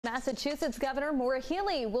Massachusetts Governor Maura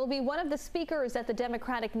Healey will be one of the speakers at the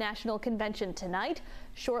Democratic National Convention tonight,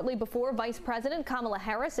 shortly before Vice President Kamala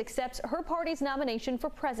Harris accepts her party's nomination for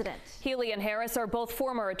president. Healey and Harris are both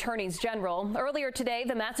former attorneys general. Earlier today,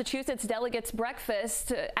 the Massachusetts delegates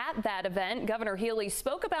breakfast at that event, Governor Healey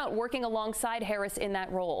spoke about working alongside Harris in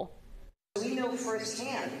that role. We know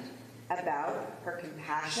firsthand about her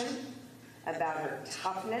compassion, about her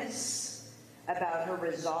toughness, about her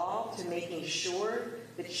resolve to making sure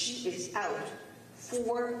that she is out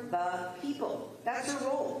for the people. That's her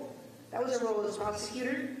role. That was her role as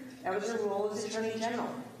prosecutor. That was her role as attorney general.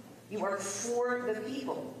 You are for the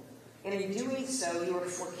people. And in doing so, you are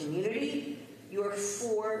for community. You are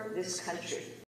for this country.